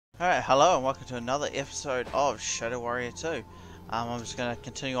Alright, hello and welcome to another episode of Shadow Warrior 2. I'm just going to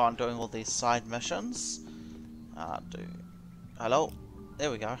continue on doing all these side missions. Hello?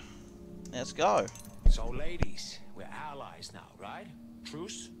 There we go. Let's go. So ladies, we're allies now, right?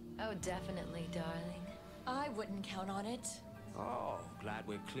 Truce? Oh, definitely, darling. I wouldn't count on it. Oh, glad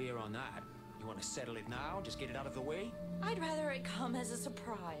we're clear on that. You want to settle it now? Just get it out of the way? I'd rather it come as a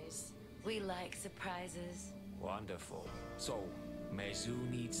surprise. We like surprises. Wonderful. So, Mezu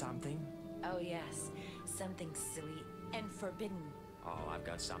needs something? Oh, yes. Something sweet. And forbidden. Oh, I've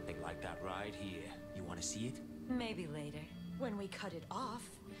got something like that right here. You want to see it? Maybe later. When we cut it off.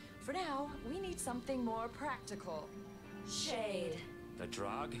 For now, we need something more practical. Shade. The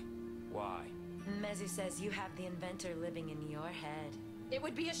drug? Why? Mezu says you have the inventor living in your head. It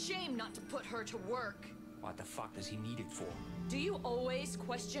would be a shame not to put her to work. What the fuck does he need it for? Do you always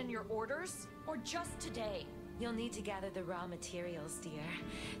question your orders? Or just today? You'll need to gather the raw materials, dear.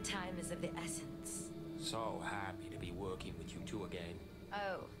 Time is of the essence. So happy to be working with you two again.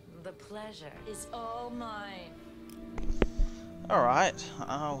 Oh, the pleasure. Is all mine. Alright.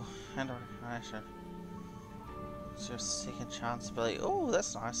 Oh, hand recognition. It's your second chance ability. Oh,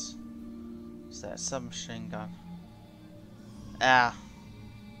 that's nice. What's that? Submachine gun. Ah.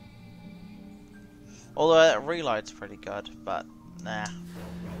 Although that reload's pretty good, but nah.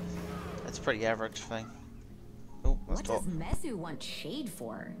 It's a pretty average thing. Oh, What does Mezu want Shade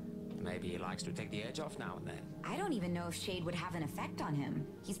for? Maybe he likes to take the edge off now and then. I don't even know if Shade would have an effect on him.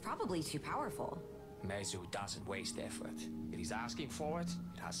 He's probably too powerful. Mezu doesn't waste effort. If he's asking for it,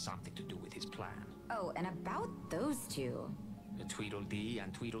 it has something to do with his plan. Oh, and about those two. The Tweedledee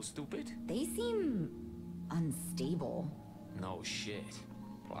and Tweedlestupid? They seem unstable. No shit.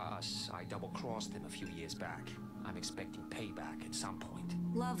 Plus, I double-crossed him a few years back. I'm expecting payback at some point.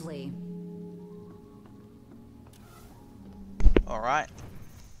 Lovely. Alright.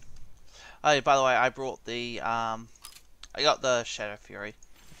 Oh, by the way, I brought the, I got the Shadow Fury,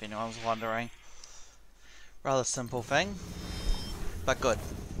 if anyone was wondering. Rather simple thing, but good.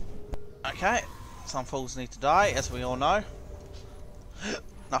 Okay, some fools need to die, as we all know.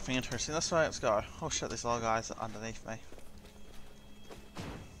 Nothing interesting this way, let's go. Oh shit, these little guys are underneath me.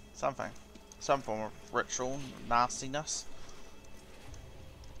 Something. Some form of ritual nastiness.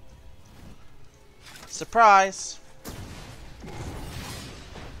 Surprise!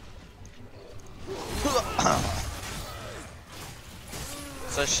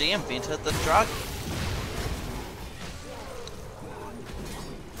 So she invented the drug.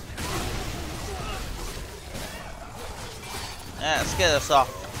 Yeah, let's get this off.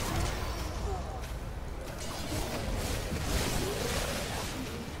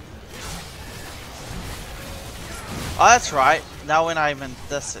 Oh, that's right. Now when I'm in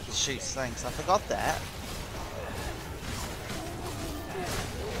this, it shoots things. I forgot that.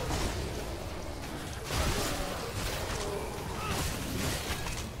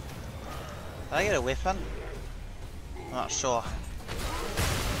 Did I get a weapon? I'm not sure.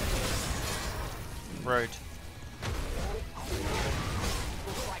 Rude.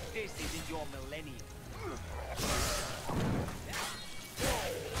 Like this isn't your millennium.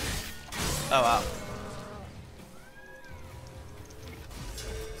 Oh wow.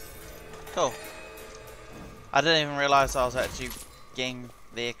 Cool. I didn't even realize I was actually getting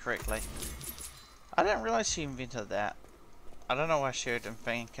there correctly. I didn't realize she invented that. I don't know why she would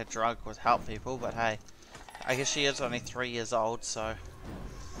think a drug would help people, but hey. I guess she is only 3 years old, so...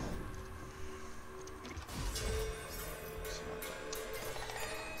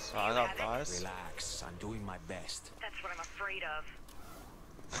 So I got those. Relax, I'm doing my best. That's what I'm afraid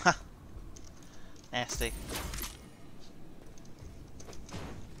of. Nasty.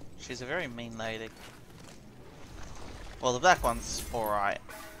 She's a very mean lady. Well, the black one's alright.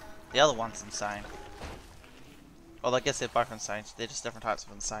 The other one's insane. Well, I guess they're both insane. They're just different types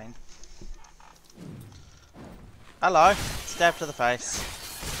of insane. Hello. Stab to the face.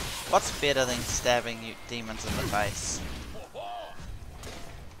 What's better than stabbing you demons in the face?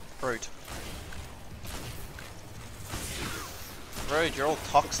 Rude. Rude, you're all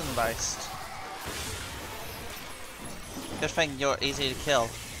toxin based. Good thing you're easy to kill.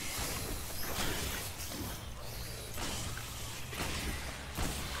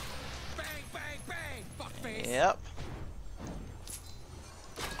 Bang, bang, bang! Fuckface! Yep.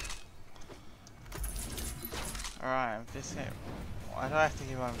 Alright, investigate. Why do I have to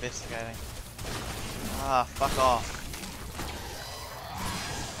keep on investigating? Ah, fuck off.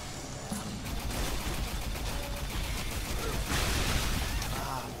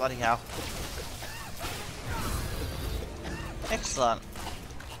 Ah, bloody hell. Excellent.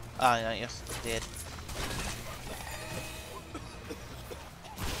 Oh, yeah, yes, dead.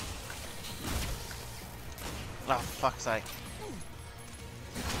 Oh, fuck's sake.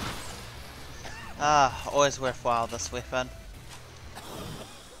 Ah, always worthwhile, this weapon.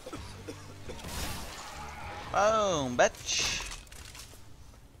 Boom, bitch.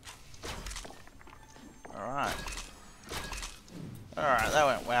 Alright. Alright, that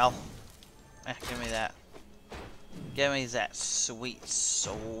went well. Give me that. Give me that sweet,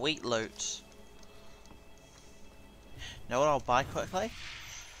 sweet loot. Know what I'll buy quickly?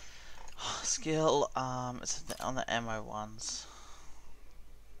 Skill, it's on the ammo ones.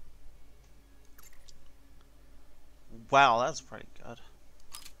 Wow, that's pretty good.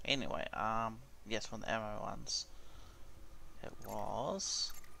 Anyway, yes, from the ammo ones. It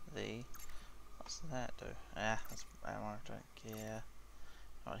was the... What's that do? Ah, that's ammo, don't care.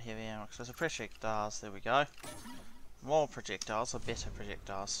 Not heavy ammo, so it's projectiles, there we go. More projectiles, or better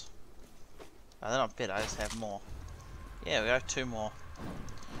projectiles. Oh, they're not better, I just have more. Yeah, we go, 2 more.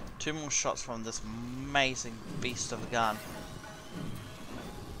 2 more shots from this amazing beast of a gun.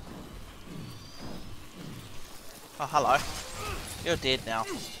 Oh, hello. You're dead now.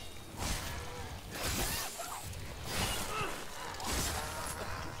 You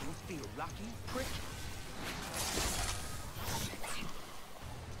feel lucky, prick?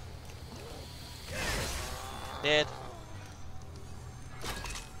 Dead.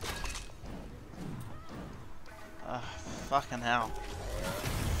 Fucking hell.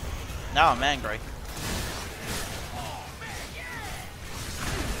 Now I'm angry.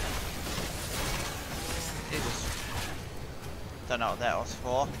 Jesus. Don't know what that was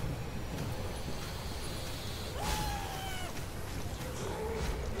for.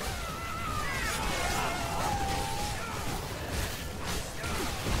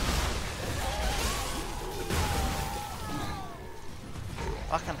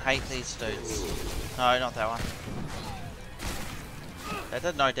 I fucking hate these dudes. No, not that one. They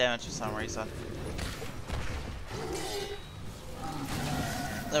did no damage for some reason.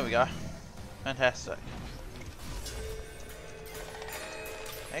 There we go. Fantastic.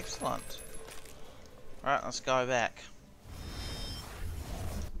 Excellent. Right, let's go back.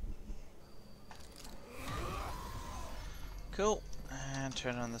 Cool. And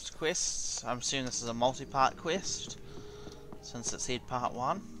turn on this quest. I'm assuming this is a multi-part quest, since it said part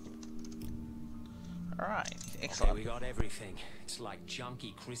 1. Alright, excellent. Okay, we got everything. It's like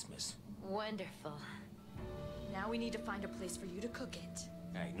junky Christmas. Wonderful. Now we need to find a place for you to cook it.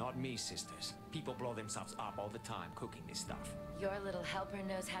 Hey, not me, sisters. People blow themselves up all the time cooking this stuff. Your little helper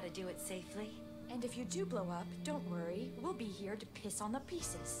knows how to do it safely. And if you do blow up, don't worry. We'll be here to piss on the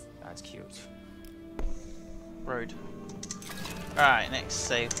pieces. That's cute. Rude. Alright, next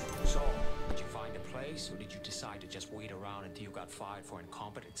save. So, did you find a place, or did you decide to just wait around until you got fired for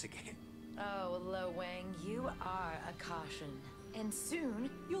incompetence again? Oh, Lo Wang, you are a caution. And soon,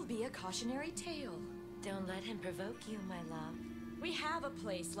 you'll be a cautionary tale. Don't let him provoke you, my love. We have a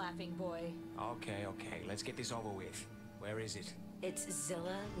place, Laughing Boy. Okay, let's get this over with. Where is it? It's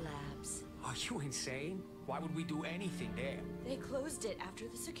Zilla Labs. Are you insane? Why would we do anything there? They closed it after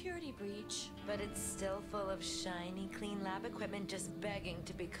the security breach. But it's still full of shiny, clean lab equipment just begging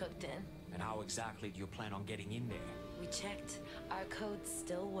to be cooked in. And how exactly do you plan on getting in there? We checked. Our codes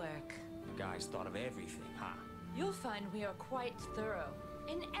still work. You guys thought of everything, huh? You'll find we are quite thorough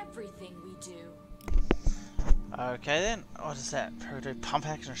in everything we do. Okay then, what is that? Proto pump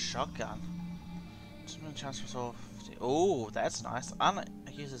action shotgun. Chance for solve. Oh, that's nice.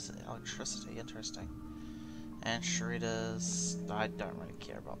 It uses electricity, interesting. And shredders, I don't really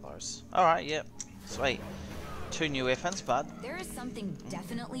care about those. Alright, yep. Sweet. 2 new weapons, bud. There is something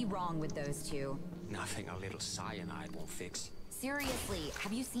definitely wrong with those two. Nothing a little cyanide won't fix. Seriously,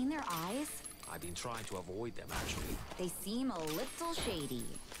 have you seen their eyes? I've been trying to avoid them, actually. They seem a little shady.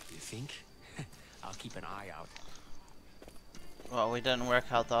 You think? I'll keep an eye out. Well, we didn't work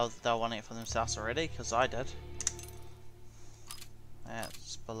out they'll want it for themselves already, because I did.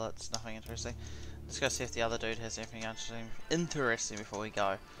 That's bullets, nothing interesting. Let's go see if the other dude has anything interesting before we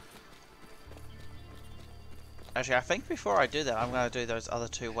go. Actually, I think before I do that, I'm going to do those other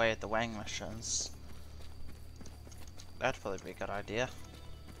 2 way at the Wang missions. That'd probably be a good idea.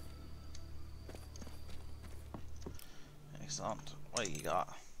 Excellent. What do you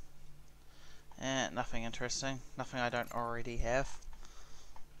got? Nothing interesting. Nothing I don't already have.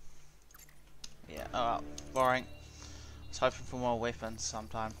 Yeah, oh well, boring. I was hoping for more weapons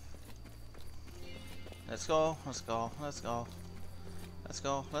sometime. Let's go, let's go, let's go. Let's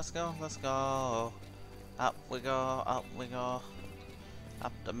go, let's go, let's go. Up we go, up we go.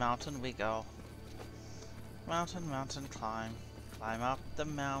 Up the mountain we go. Mountain, mountain, climb. Climb up the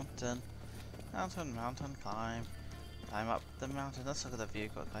mountain. Mountain, mountain, climb. Climb up the mountain. Let's look at the view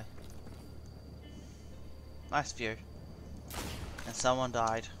quickly. Nice view. And someone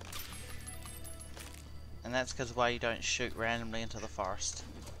died. And that's because why you don't shoot randomly into the forest.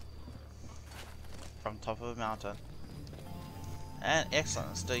 From top of a mountain. And excellent,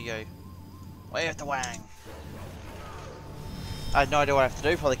 let's do you. Way at the Wang! I have no idea what I have to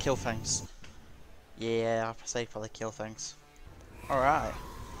do, probably kill things. Yeah, I'll say probably kill things. Alright.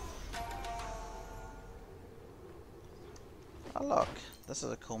 Oh look, this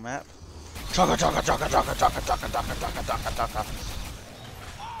is a cool map. Chugga chugga chugga chugga chugga chugga chugga chugga chugga chugga.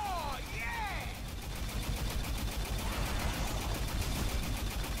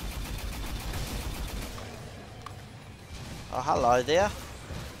 Oh, hello there.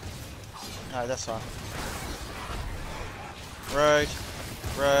 No, this one. Road,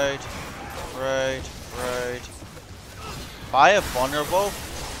 road, road, road. Fire vulnerable?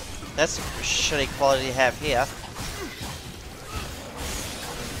 That's a shitty quality to have here.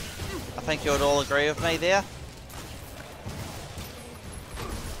 I think you would all agree with me there.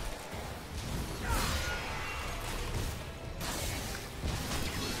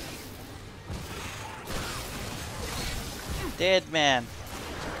 Dead man.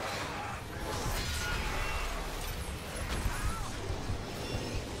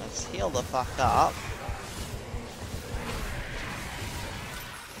 Let's heal the fuck up.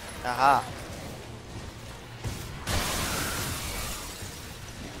 Aha.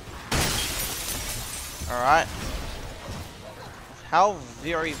 Alright. How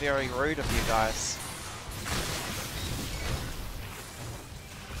very, very rude of you guys.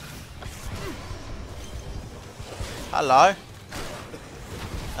 Hello.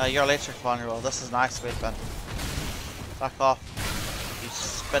 You're electric vulnerable. This is a nice weapon. Fuck off, you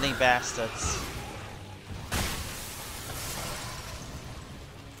spinny bastards.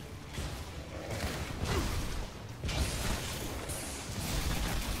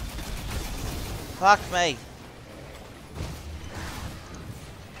 Fuck me.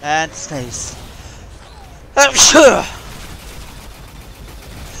 And sneeze. Achoo!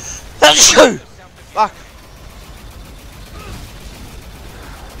 Achoo! Fuck.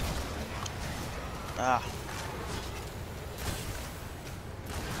 Ah.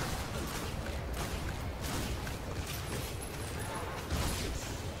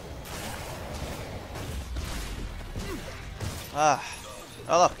 Ah.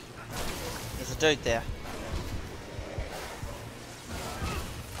 Oh look. There's a dude there.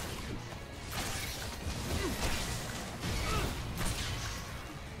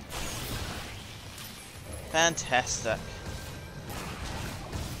 Fantastic.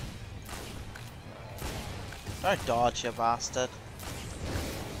 Don't dodge, you bastard.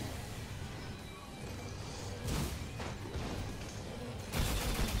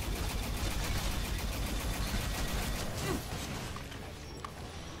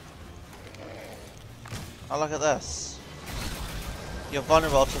 Oh, look at this. You're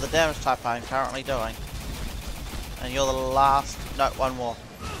vulnerable to the damage type I'm currently doing. And you're the last... No, one more.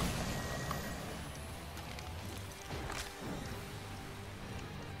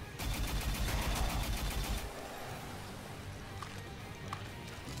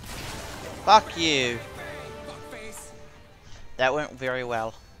 Fuck you. That went very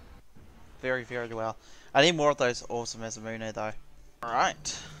well. Very, very well. I need more of those awesome Azamune though.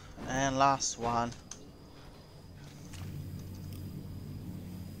 Alright. And last one.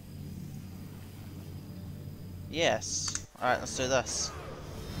 Yes. Alright, let's do this.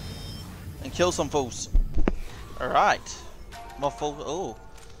 And kill some fools. Alright. More fools.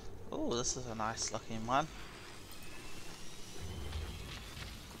 Ooh. Ooh, this is a nice looking one.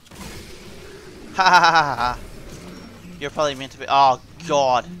 Ha ha ha ha. You're probably meant to be. Oh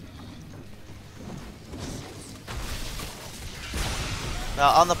god.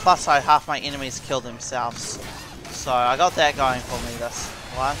 Well, on the plus side, half my enemies kill themselves. So I got that going for me this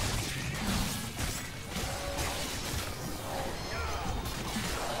one.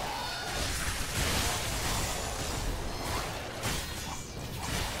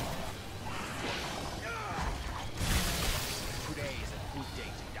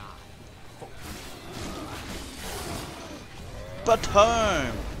 But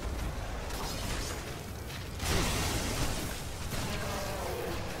home.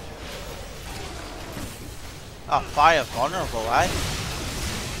 Oh, fire vulnerable, eh?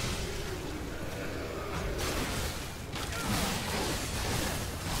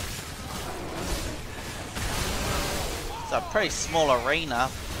 It's a pretty small arena,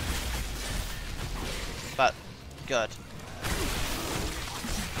 but good.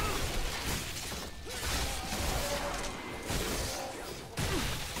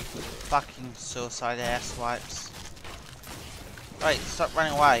 Fucking suicide ass wipes. Wait, stop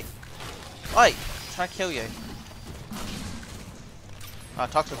running away. Wait! trying to kill you. Oh,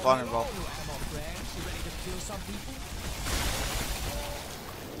 toxic vulnerable.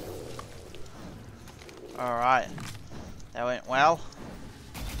 Alright. That went well.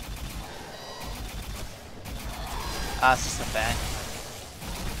 Ah, it's just a bang.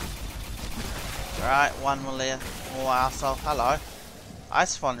 Alright, one more arsehole. Hello.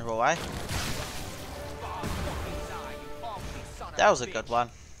 Ice vulnerable, eh? That was a good one.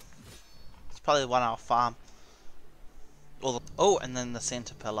 It's probably the one I'll farm. Oh, and then the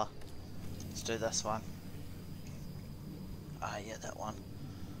center pillar. Let's do this one. Ah, yeah, that one.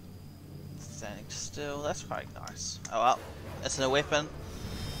 Standing still. That's quite nice. Oh well, it's a weapon.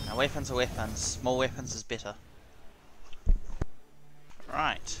 And weapons are weapons. More weapons is better.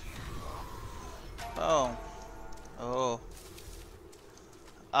 Right. Oh. Oh.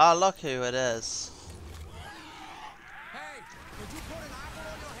 Ah, look who it is. Hey, could you put an apple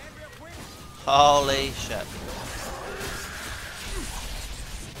on your head real quick? Holy shit.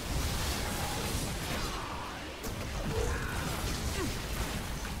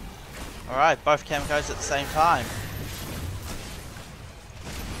 Alright, both chemicals at the same time.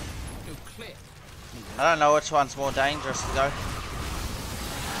 You clip. I don't know which one's more dangerous to go.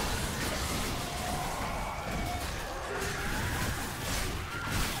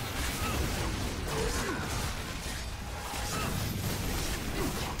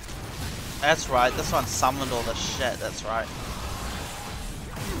 That's right, this one summoned all the shit, that's right.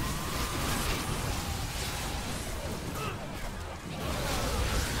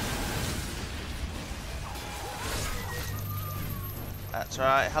 That's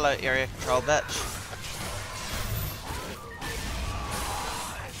right, hello area control bitch.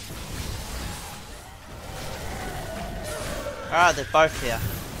 Alright, they're both here.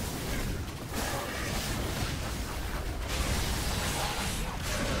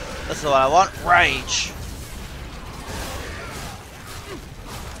 This is what I want, rage!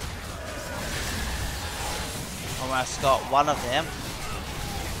 Almost got one of them,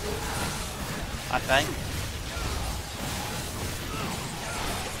 I think.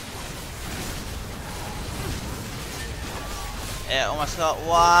 Yeah, almost got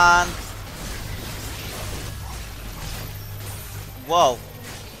one. Whoa.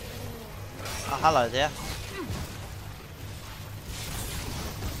 Oh, hello there.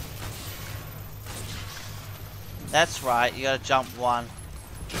 That's right, you gotta jump one.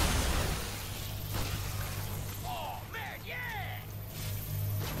 Oh man, yeah!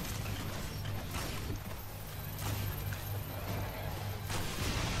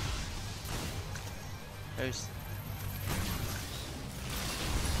 Who's...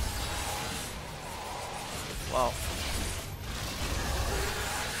 Whoa.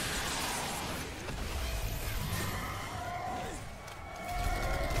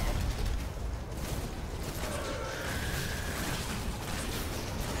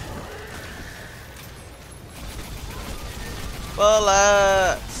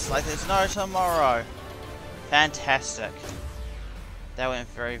 Bullets! Like there's no tomorrow. Fantastic. That went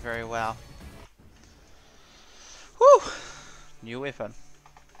very, very well. Whew! New weapon.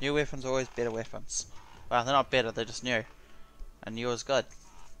 New weapons are always better weapons. Well, they're not better, they're just new. And new is good.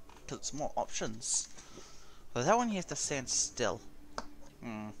 Because it's more options. But that one you have to stand still.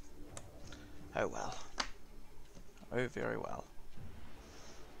 Oh well. Oh, very well.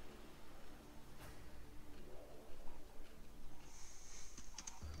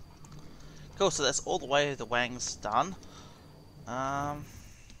 Cool, so that's all the way the Wang's done. And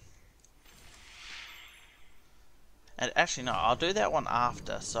actually no, I'll do that one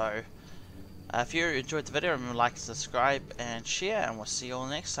after, so if you enjoyed the video, remember to like, subscribe and share, and we'll see you all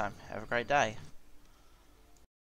next time. Have a great day.